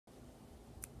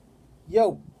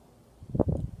Yo,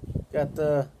 got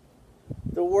the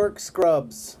work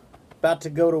scrubs. About to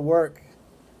go to work.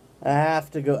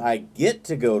 I get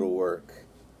to go to work.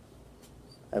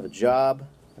 I have a job,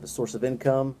 have a source of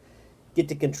income, get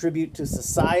to contribute to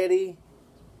society.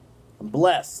 I'm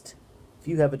blessed. If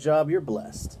you have a job, you're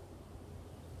blessed.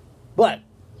 But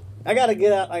I gotta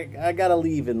get out. I gotta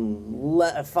leave in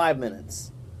 5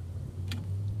 minutes.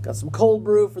 Got some cold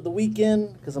brew for the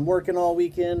weekend because I'm working all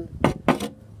weekend.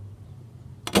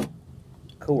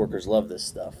 Coworkers love this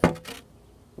stuff.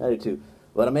 I do too.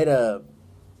 But I made an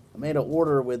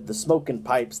order with the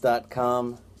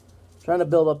smokingpipes.com. Trying to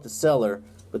build up the cellar,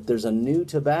 but there's a new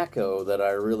tobacco that I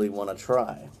really want to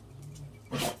try.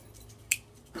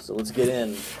 So let's get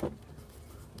in.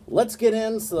 Let's get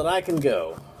in so that I can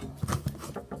go.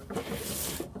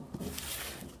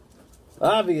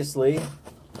 Obviously,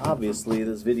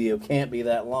 this video can't be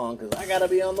that long because I gotta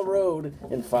be on the road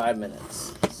in 5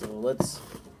 minutes. So let's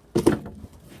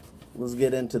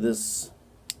get into this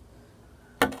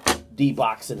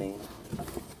deboxing.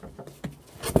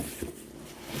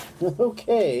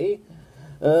 Okay,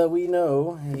 we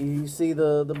know. You see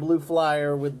the blue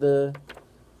flyer with the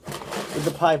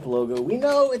pipe logo. We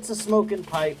know it's a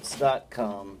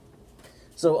smokingpipes.com.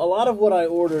 So a lot of what I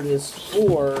ordered is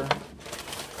for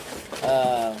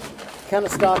kind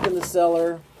of stock in the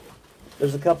cellar.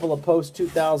 There's a couple of post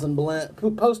 2007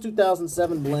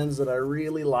 blends that I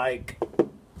really like.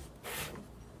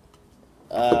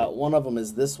 One of them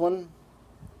is this one,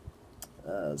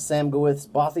 Sam Gowith's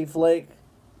Bothy Flake.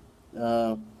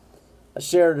 I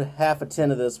shared half a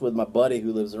tin of this with my buddy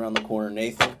who lives around the corner,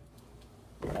 Nathan.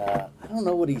 I don't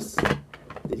know what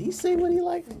did he say what he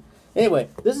liked? Anyway,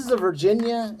 this is a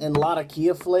Virginia and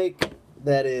Latakia flake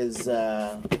that is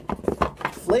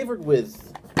flavored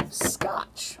with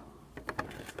scotch.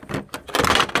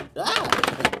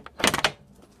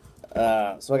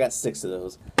 So I got 6 of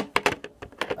those.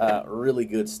 Really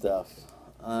good stuff.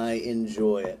 I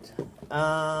enjoy it.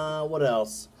 What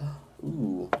else?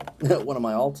 Ooh, one of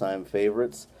my all-time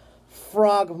favorites,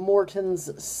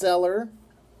 Frogmorton's Cellar.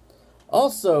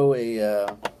 Also I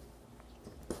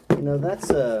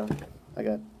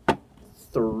got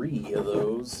 3 of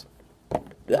those.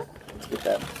 Yeah, let's get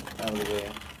that out of the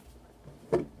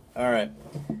way. All right,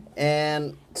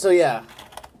 and so yeah,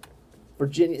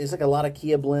 Virginia. It's like a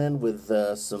Latakia blend with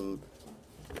a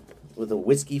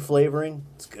whiskey flavoring.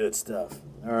 It's good stuff.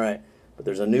 All right, but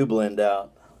there's a new blend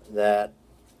out that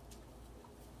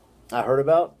I heard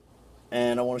about,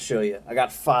 and I want to show you. I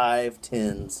got 5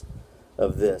 tins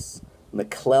of this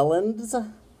McClelland's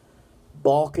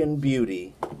Balkan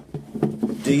Beauty.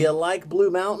 Do you like Blue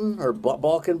Mountain or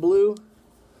Balkan Blue?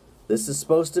 This is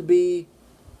supposed to be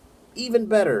even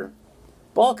better.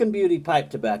 Balkan Beauty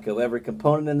pipe tobacco. Every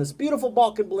component in this beautiful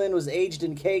Balkan blend was aged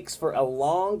in cakes for a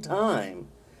long time,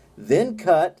 then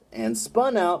cut and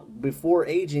spun out before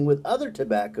aging with other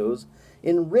tobaccos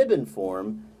in ribbon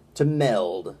form to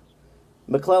meld.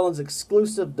 McClelland's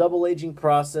exclusive double aging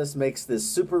process makes this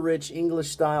super rich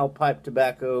English-style pipe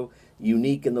tobacco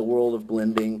unique in the world of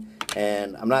blending.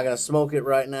 And I'm not gonna smoke it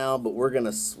right now, but we're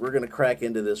gonna crack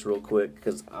into this real quick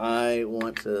because I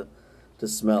want to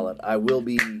smell it. I will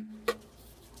be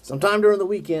sometime during the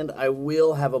weekend. I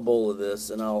will have a bowl of this,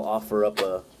 and I'll offer up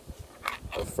a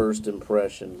first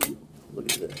impression.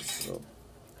 Look at this. So,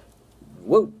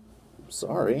 whoa,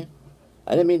 sorry,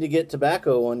 I didn't mean to get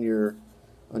tobacco on your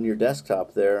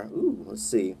desktop there. Ooh, let's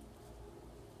see.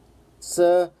 It's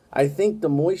I think the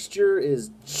moisture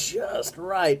is just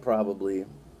right, probably.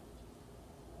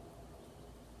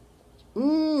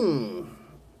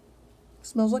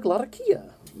 Smells like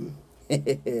Latakia.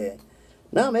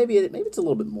 No, maybe it's a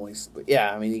little bit moist, but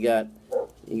yeah, I mean you got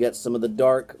some of the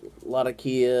dark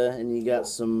Latakia and you got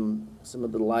some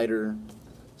of the lighter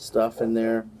stuff in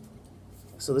there.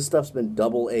 So this stuff's been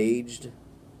double aged.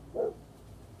 I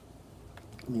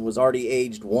mean, it was already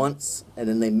aged once, and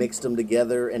then they mixed them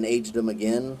together and aged them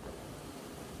again.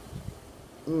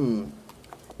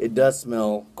 It does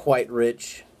smell quite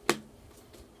rich.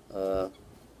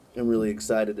 I'm really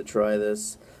excited to try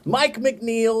this. Mike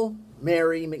McNeil,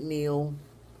 Mary McNeil.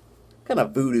 What kind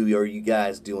of voodoo are you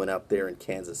guys doing out there in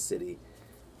Kansas City?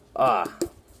 I'm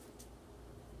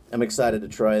excited to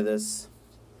try this.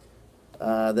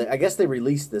 I guess they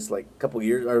released this like a couple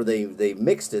years, or they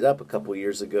mixed it up a couple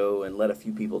years ago and let a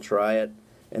few people try it,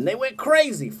 and they went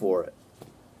crazy for it.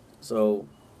 So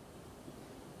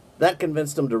that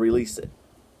convinced them to release it.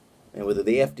 And with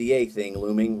the FDA thing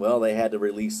looming, well, they had to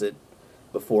release it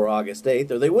before August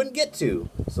 8th, or they wouldn't get to.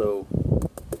 So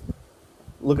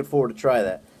looking forward to try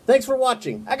that. Thanks for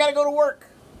watching. I gotta go to work.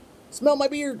 Smell my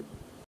beard.